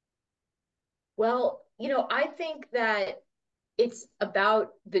 Well, I think that it's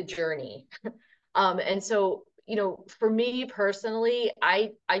about the journey. And so, for me personally,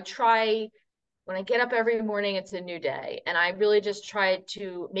 I try when I get up every morning, it's a new day. And I really just try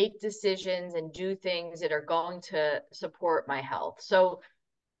to make decisions and do things that are going to support my health. So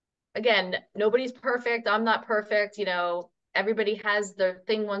again, nobody's perfect. I'm not perfect. Everybody has their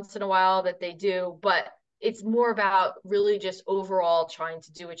thing once in a while that they do, but it's more about really just overall trying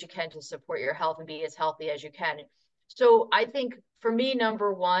to do what you can to support your health and be as healthy as you can. So I think for me,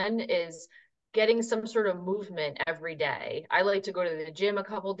 number one is getting some sort of movement every day. I like to go to the gym a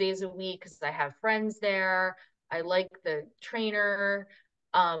couple days a week because I have friends there. I like the trainer.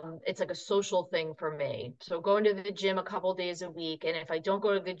 It's like a social thing for me. So going to the gym a couple days a week, and if I don't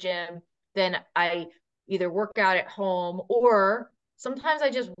go to the gym, then I either work out at home, or sometimes I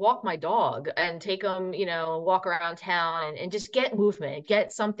just walk my dog and take them, walk around town and just get movement,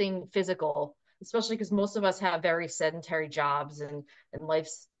 get something physical, especially because most of us have very sedentary jobs and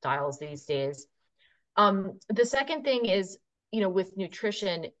lifestyles these days. The second thing is, with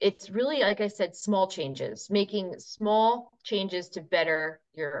nutrition, it's really, like I said, small changes, making small changes to better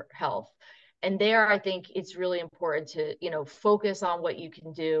your health. And there, I think it's really important to, focus on what you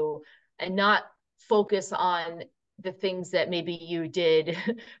can do and not focus on the things that maybe you did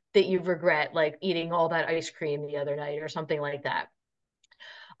that you regret, like eating all that ice cream the other night or something like that.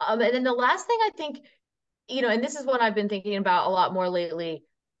 And then the last thing I think, and this is what I've been thinking about a lot more lately,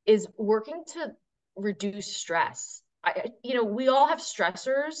 is working to reduce stress. We all have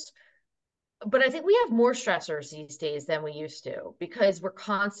stressors, but I think we have more stressors these days than we used to because we're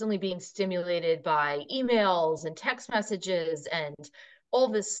constantly being stimulated by emails and text messages and all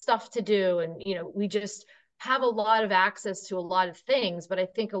this stuff to do. And, we just have a lot of access to a lot of things, but I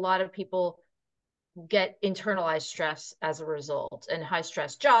think a lot of people get internalized stress as a result, and high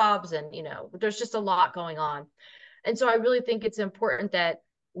stress jobs, and there's just a lot going on. And so I really think it's important that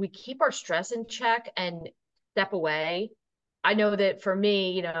we keep our stress in check and step away. I know that for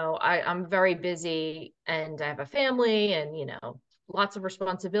me, I'm very busy and I have a family and lots of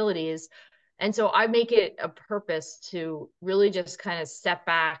responsibilities, and so I make it a purpose to really just kind of step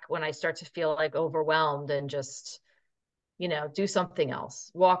back when I start to feel like overwhelmed and just do something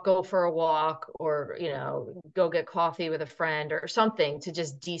else, go for a walk, or, go get coffee with a friend or something to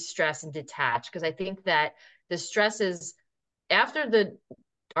just de-stress and detach. Because I think that the stress is after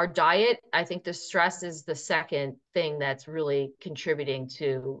our diet. I think the stress is the second thing that's really contributing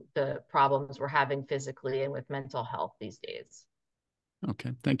to the problems we're having physically and with mental health these days.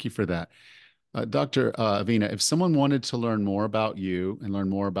 Okay, thank you for that. Dr. Avena, if someone wanted to learn more about you and learn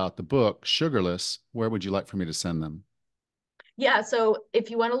more about the book, Sugarless, where would you like for me to send them? Yeah, so if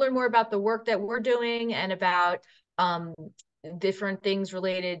you want to learn more about the work that we're doing and about different things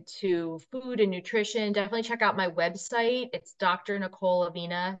related to food and nutrition, definitely check out my website. It's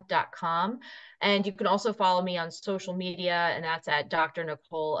drnicoleavena.com. And you can also follow me on social media, and that's at Dr.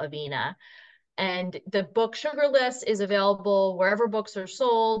 Nicole Avena. And the book Sugarless is available wherever books are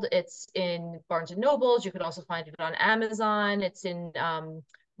sold. It's in Barnes and Nobles. You can also find it on Amazon. It's in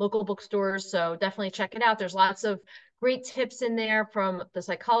local bookstores. So definitely check it out. There's lots of great tips in there from the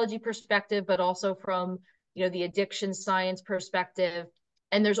psychology perspective, but also from, the addiction science perspective.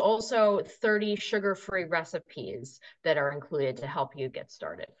 And there's also 30 sugar-free recipes that are included to help you get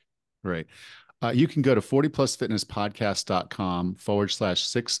started. Right. You can go to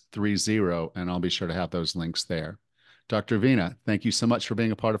 40plusfitnesspodcast.com/630, and I'll be sure to have those links there. Dr. Avena, thank you so much for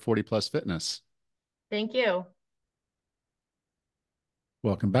being a part of 40 Plus Fitness. Thank you.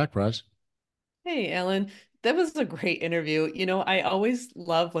 Welcome back, Raj. Hey, Ellen, that was a great interview. I always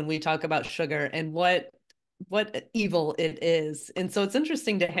love when we talk about sugar and what evil it is. And so it's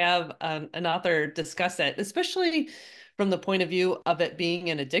interesting to have an author discuss it, especially from the point of view of it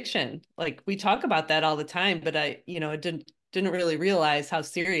being an addiction. Like we talk about that all the time, but I didn't really realize how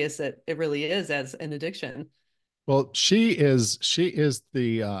serious it really is as an addiction. Well, she is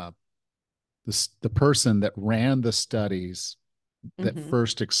the person that ran the studies that Mm-hmm.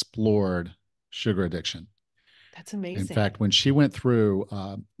 first explored sugar addiction. That's In amazing. fact, when she went through,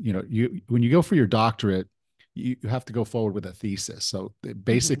 when you go for your doctorate, you have to go forward with a thesis. So it Mm-hmm.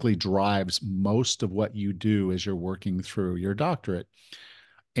 basically drives most of what you do as you're working through your doctorate.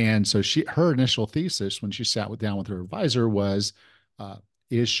 And so her initial thesis, when she down with her advisor, was, uh,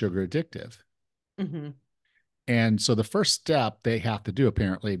 is sugar addictive? Mm-hmm. And so the first step they have to do,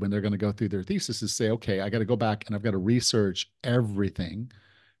 apparently, when they're going to go through their thesis, is say, okay, I got to go back and I've got to research everything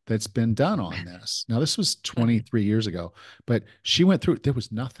that's been done on this. Now, this was Right. 23 years ago, but she went through it. There was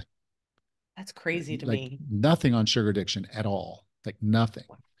nothing, That's crazy to like me. nothing on sugar addiction at all, like nothing.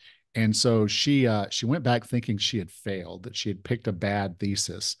 And so she went back thinking she had failed, that she had picked a bad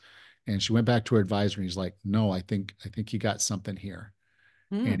thesis. And she went back to her advisor and he's like, no, I think you got something here.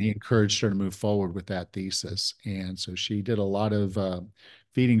 And Mm. he encouraged her to move forward with that thesis. And so she did a lot of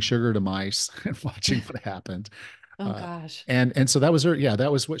feeding sugar to mice and watching what happened. Oh Uh, gosh. and so that was her. Yeah,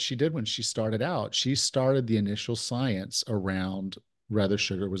 that was what she did when she started out. She started the initial science around whether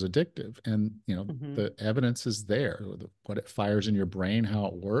sugar was addictive, and Mm-hmm. the evidence is there. What it fires in your brain, how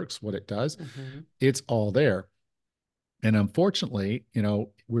it works, what it does. Mm-hmm. It's all there. And unfortunately,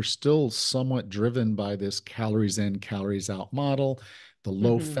 we're still somewhat driven by this calories in, calories out model, the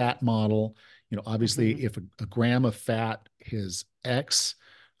low Mm-hmm. fat model. Obviously, Mm-hmm. if a gram of fat is X,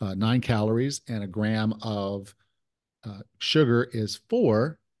 9 calories, and a gram of sugar is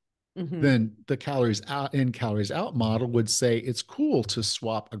 4, Mm-hmm. then the calories out in, calories out model would say it's cool to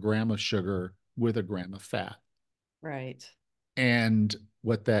swap a gram of sugar with a gram of fat. Right. And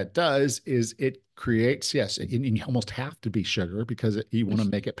what that does is it creates, yes, you almost have to be sugar because you want to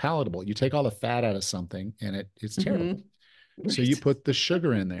make it palatable. You take all the fat out of something and it's terrible. Mm-hmm. So you Right. put the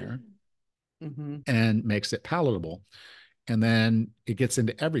sugar in there Mm-hmm. and makes it palatable. And then it gets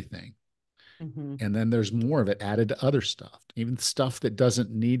into everything. Mm-hmm. And then there's more of it added to other stuff, even stuff that doesn't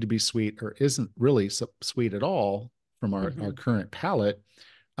need to be sweet or isn't really sweet at all from our Mm-hmm. current palate.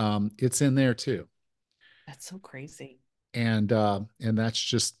 It's in there too. That's so crazy. And that's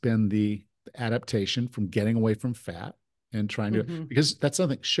just been the adaptation from getting away from fat and trying to, Mm-hmm. because that's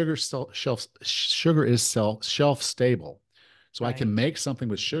something, sugar is shelf stable, so I can Right. make something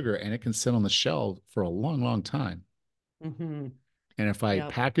with sugar and it can sit on the shelf for a long, long time. Mm-hmm. And if I Yep.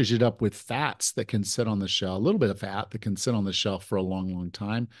 package it up with fats that can sit on the shelf, a little bit of fat that can sit on the shelf for a long, long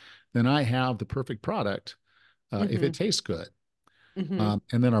time, then I have the perfect product, if Mm-hmm. it tastes good. Mm-hmm.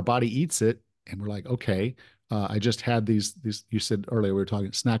 And then our body eats it, and we're like, okay, I just had these. You said earlier we were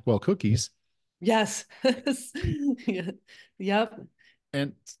talking Snackwell cookies, Yes. Yeah. Yep.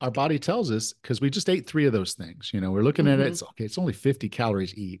 and our body tells us because we just ate 3 of those things. We're looking at it. Mm-hmm. It's okay. It's only 50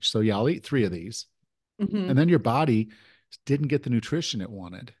 calories each, so yeah, I'll eat 3 of these, Mm-hmm. and then your body didn't get the nutrition it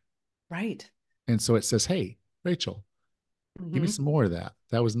wanted, Right. and so it says, hey, Rachel, give me Mm-hmm. some more of that.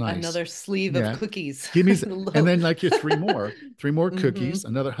 That was nice. Another sleeve of Yeah, cookies. give me, and Low. then like your three more Mm-hmm. cookies,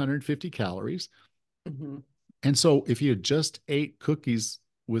 another 150 calories. Mm-hmm. And so if you had just ate cookies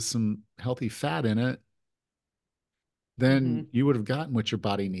with some healthy fat in it, Mm-hmm. then you would have gotten what your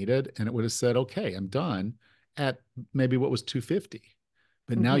body needed and it would have said, okay, I'm done at maybe what was 250.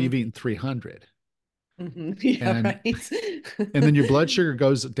 But now Mm-hmm. you've eaten 300. Mm-hmm. Yeah, And and then your blood right. sugar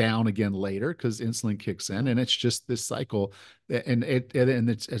goes down again later because insulin kicks in, and it's just this cycle. And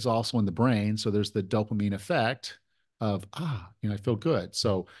it's also in the brain, so there's the dopamine effect of, I feel good.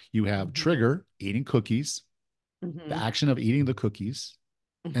 So you have Mm-hmm. trigger, eating cookies, Mm-hmm. The action of eating the cookies,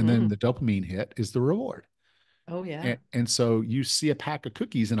 and then Mm-hmm. the dopamine hit is the reward. Oh yeah. And so you see a pack of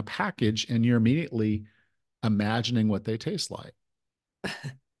cookies in a package, and you're immediately imagining what they taste like.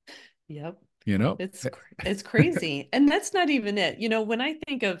 Yep. You know, It's crazy. And that's not even it. When I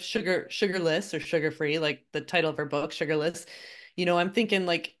think of sugarless or sugar free, like the title of our book, Sugarless, I'm thinking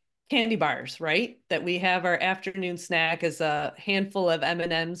like candy bars, right? That we have our afternoon snack as a handful of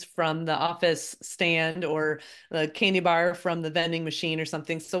M&Ms from the office stand or a candy bar from the vending machine or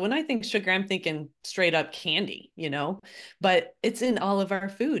something. So when I think sugar, I'm thinking straight up candy. But it's in all of our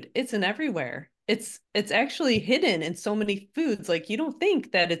food. It's in everywhere. It's actually hidden in so many foods. Like you don't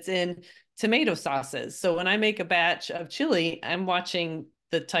think that it's in tomato sauces. So when I make a batch of chili, I'm watching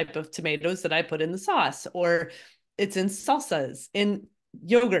the type of tomatoes that I put in the sauce, or it's in salsas, in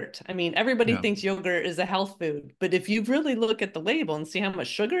yogurt. I mean, everybody yeah, thinks yogurt is a health food, but if you really look at the label and see how much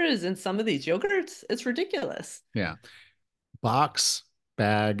sugar is in some of these yogurts, it's ridiculous. yeah. Box,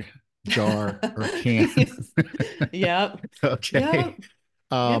 bag, jar, or can. Yep. Okay. Yep.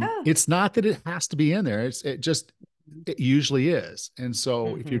 Yeah. It's not that it has to be in there. It usually is. And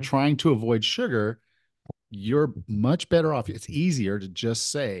so if you're Mm-hmm. trying to avoid sugar, you're much better off. It's easier to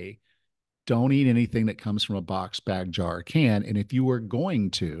just say, don't eat anything that comes from a box, bag, jar, or can. And if you were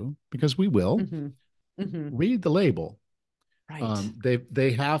going to, because we will, Mm-hmm. Mm-hmm. read the label. Right.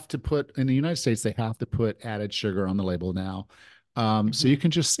 They have to put in the United States, they have to put added sugar on the label now. So Mm-hmm. you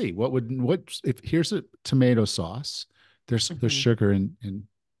can just see what if here's a tomato sauce, there's Mm-hmm. sugar in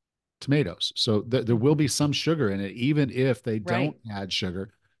tomatoes. So there will Mm-hmm. be some sugar in it, even if they don't Right. add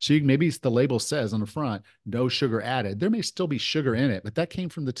sugar. So maybe the label says on the front, no sugar added. There may still be sugar in it, but that came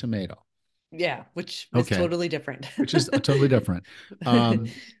from the tomato. Yeah, which is Okay. totally different. Which is totally different. Um,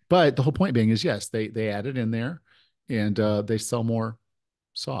 but the whole point being is yes, they add it in there and they sell more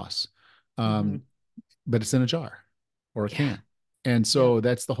sauce. Hmm. Um, but it's in a jar or a Yeah. can. And Yep. so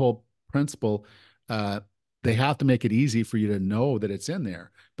that's the whole principle. Uh, they have to make it easy for you to know that it's in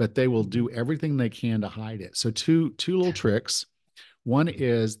there, but they will Hmm. do everything they can to hide it. So two little tricks. One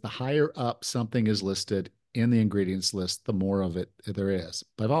is the higher up something is listed in the ingredients list, the more of it there is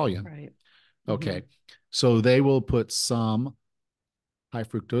by volume. Right. Hmm. Okay. So they will put some high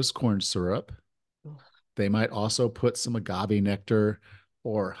fructose corn syrup. They might also put some agave nectar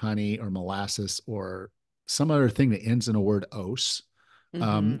or honey or molasses or some other thing that ends in a word "ose."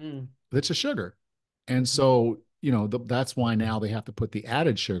 Um, Hmm. that's a sugar. And Hmm. so, that's why now they have to put the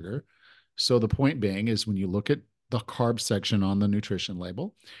added sugar. So the point being is when you look at the carb section on the nutrition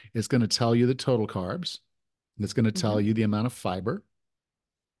label, it's going to tell you the total carbs. It's going to tell Hmm. you the amount of fiber.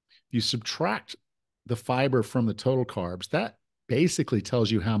 You subtract the fiber from the total carbs. That basically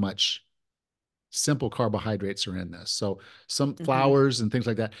tells you how much simple carbohydrates are in this. So some Hmm. flours and things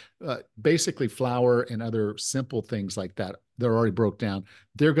like that, basically flour and other simple things like that, they're already broke down.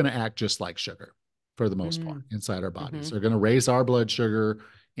 They're going to act just like sugar for the most part Hmm. inside our bodies. Hmm. They're going to raise our blood sugar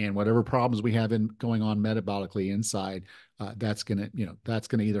and whatever problems we have in going on metabolically inside. That's going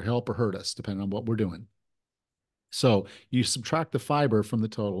to either help or hurt us depending on what we're doing. So you subtract the fiber from the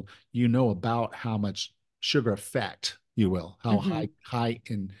total, you know about how much sugar effect you will, how Hmm. high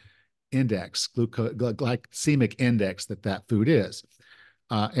in index, glycemic index that food is.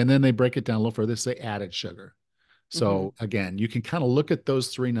 And then they break it down a little further. They say added sugar. Hmm. So again, you can kind of look at those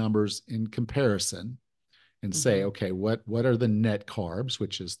three numbers in comparison and say, Hmm. okay, what are the net carbs,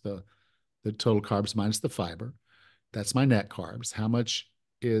 which is the total carbs minus the fiber? That's my net carbs. How much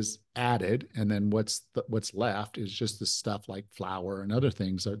is added, and then what's left is just the stuff like flour and other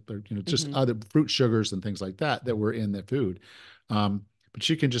things that are just Hmm. other fruit sugars and things like that were in the food. But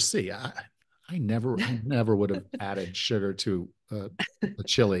you can just see, I never would have added sugar to a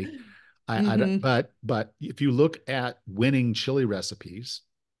chili. Hmm. But if you look at winning chili recipes,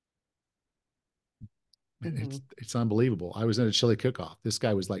 Hmm. it's unbelievable. I was in a chili cook-off. This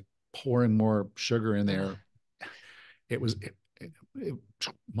guy was like pouring more sugar in there. It was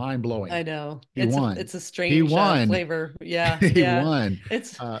mind blowing. I know. He won. It's a He strange won. flavor. Yeah, He yeah. won.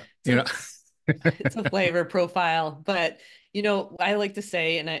 It's Uh, it's you a know, it's a flavor profile, but I like to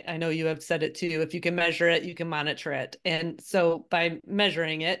say, and I know you have said it too, if you can measure it, you can monitor it. And so by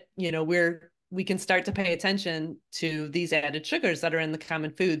measuring it, we can start to pay attention to these added sugars that are in the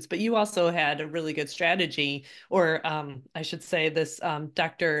common foods. But you also had a really good strategy, or I should say, this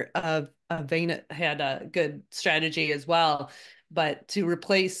Dr. Avena had a good strategy as well, but to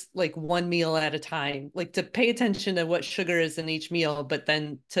replace like one meal at a time, like to pay attention to what sugar is in each meal, but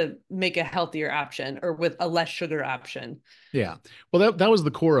then to make a healthier option or with a less sugar option. yeah. Well, that was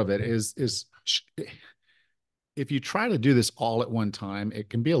the core of it. Is if you try to do this all at one time, it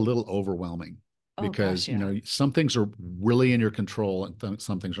can be a little overwhelming. Oh because gosh, you yeah. know some things are really in your control and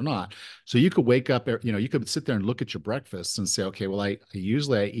some things are not. So you could wake up, you know, you could sit there and look at your breakfast and say, okay, well, I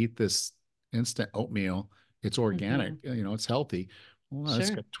eat this instant oatmeal. It's organic, Mm-hmm. you know, it's healthy. Well, it's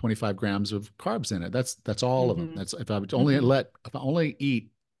Sure. got 25 grams of carbs in it. That's all of them. Mm-hmm. That's if I would only Mm-hmm. if I only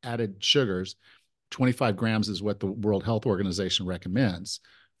eat added sugars, 25 grams is what the World Health Organization recommends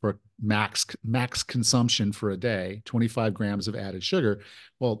for max consumption for a day, 25 grams of added sugar.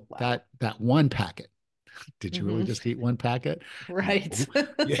 Well, Wow. that one packet, did you really Mm-hmm. just eat one packet? Right. No.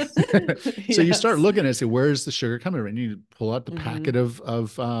 Yeah. So you start Yes. looking and say, where's the sugar coming from? And you pull out the Mm-hmm. packet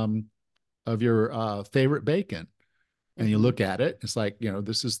of your favorite bacon, and you Mm-hmm. look at it. It's like, you know,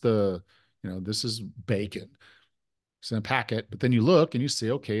 this is the, you know, this is bacon. It's in a packet, but then you look and you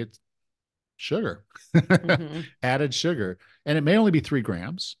see, okay, it's sugar, Mm-hmm. added sugar, and it may only be 3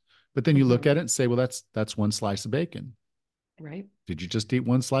 grams. But then you look Mm-hmm. at it and say, well, that's one slice of bacon. Right. Did you just eat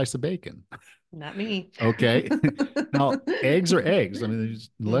one slice of bacon? Not me. Okay. Now, eggs are eggs. I mean,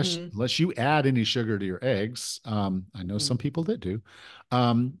 Mm-hmm. unless you add any sugar to your eggs, I know Mm-hmm. some people that do,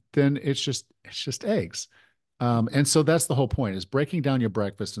 then it's just eggs. Mm-hmm. And so that's the whole point is breaking down your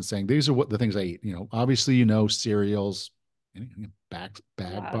breakfast and saying these are what the things I eat. You know, obviously, you know, cereals, A bag,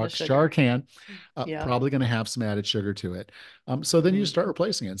 lot of box, jar, sugar. can, Yep. probably going to have some added sugar to it. So then you Mm-hmm. start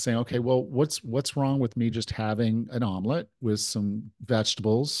replacing it and saying, okay, well, what's wrong with me just having an omelet with some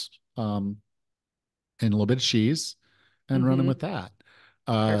vegetables, and a little bit of cheese and running Mm-hmm. with that.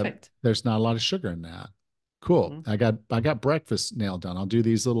 Uh, Perfect. there's not a lot of sugar in that. Cool. Mm-hmm. I got breakfast nailed down. I'll do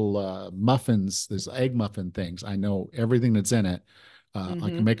these little muffins, these egg muffin things. I know everything that's in it. I can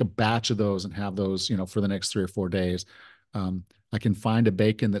Mm-hmm. make a batch of those and have those, you know, for the next 3 or 4 days. I can find a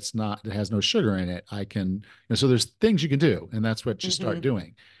bacon that has no sugar in it. I can, you know, so there's things you can do, and that's what you start Mm-hmm.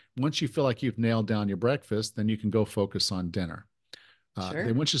 doing. Once you feel like you've nailed down your breakfast, then you can go focus on dinner. They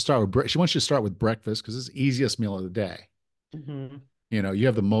Sure. want you to start with she wants you to start with breakfast because it's the easiest meal of the day. Mm-hmm. You know, you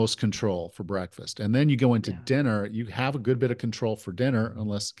have the most control for breakfast, and then you go into Yeah. dinner. You have a good bit of control for dinner,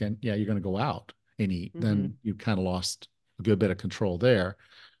 unless again, yeah, you're going to go out and eat. Mm-hmm. Then you kind of lost a good bit of control there.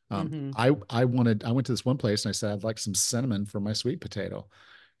 Mm-hmm. I went to this one place and I said I'd like some cinnamon for my sweet potato,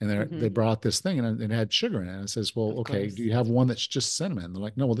 and they Mm-hmm. brought this thing and it had sugar in it. And it says, well, Of okay, do course. you have one that's just cinnamon? They're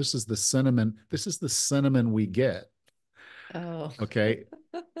like, no, well, this is the cinnamon. This is the cinnamon we get. Oh. Okay,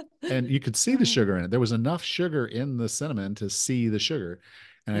 and you could see the sugar in it. There was enough sugar in the cinnamon to see the sugar.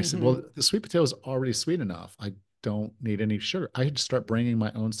 And I said, Mm-hmm. well, the sweet potato is already sweet enough. I don't need any sugar. I had to start bringing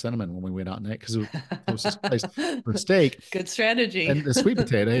my own cinnamon when we went out at night because it was closest place for steak. Good strategy. And the sweet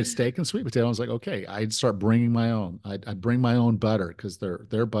potato, I had steak and sweet potato. I was like, okay, I'd start bringing my own. I'd bring my own butter because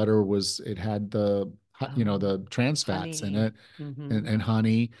their butter it had the, you know, Oh, the trans fats in honey. it, Mm-hmm. and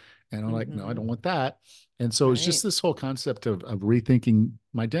honey. And I'm like, no, I Mm-hmm. don't want that. And so it's just Right. this whole concept of rethinking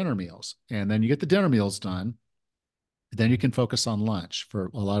my dinner meals. And then you get the dinner meals done. Then you can focus on lunch. For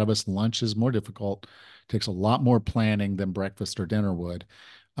a lot of us, lunch is more difficult, takes a lot more planning than breakfast or dinner would.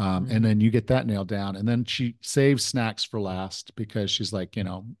 And Mm-hmm. then you get that nailed down. And then she saves snacks for last because she's like, you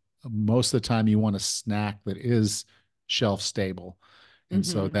know, most of the time you want a snack that is shelf stable. And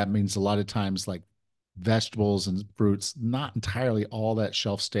so Mm-hmm. that means a lot of times like vegetables and fruits, not entirely all that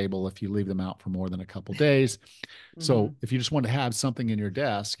shelf stable if you leave them out for more than a couple days. Mm-hmm. So if you just want to have something in your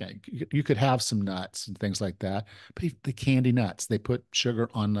desk, you could have some nuts and things like that. But the candy nuts, they put sugar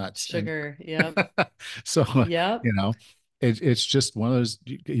on nuts, and Sugar. Yep. so Yep. you know, it's just one of those.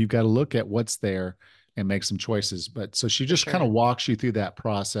 You've got to look at what's there and make some choices. But so she For just kind of sure. walks you through that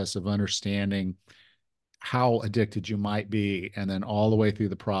process of understanding how addicted you might be, and then all the way through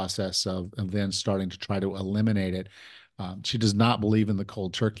the process of then starting to try to eliminate it. She does not believe in the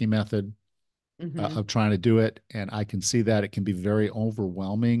cold turkey method Mm-hmm. of trying to do it, and I can see that it can be very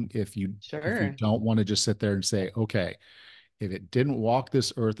overwhelming if you Sure. don't want to just sit there and say, okay, if it didn't walk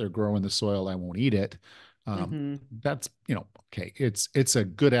this earth or grow in the soil, I won't eat it. Mm-hmm. That's, you know, okay, it's a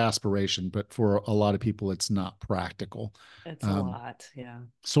good aspiration, but for a lot of people it's not practical. It's a um, lot. Yeah.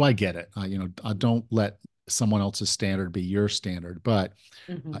 so I get it. You know, I don't let someone else's standard be your standard, but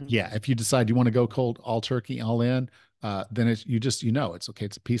Mm-hmm. yeah, if you decide you want to go cold, all turkey, all in, then it's you just, you know, it's okay.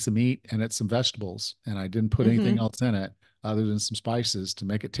 It's a piece of meat and it's some vegetables, and I didn't put anything Mm-hmm. else in it other than some spices to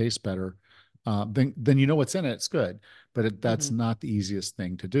make it taste better. Then you know what's in it. It's good, but that's Mm-hmm. not the easiest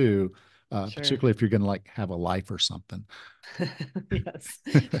thing to do, Sure. particularly if you're going to like have a life or something. Yes.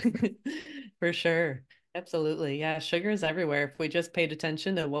 For sure. Absolutely. Yeah. Sugar is everywhere. If we just paid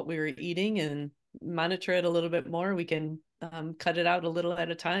attention to what we were eating and monitor it a little bit more, we can cut it out a little at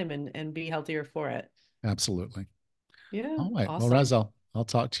a time and be healthier for it. Absolutely. Yeah. All right. Well, Awesome. Razal, I'll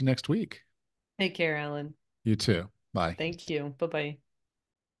talk to you next week. Take care, Alan. You too. Bye. Thank you. Bye bye.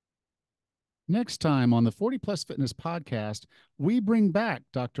 Next time on the 40 Plus Fitness podcast, we bring back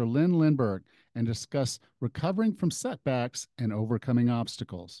Dr. Lynn Lindberg and discuss recovering from setbacks and overcoming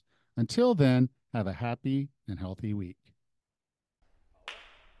obstacles. Until then, have a happy and healthy week.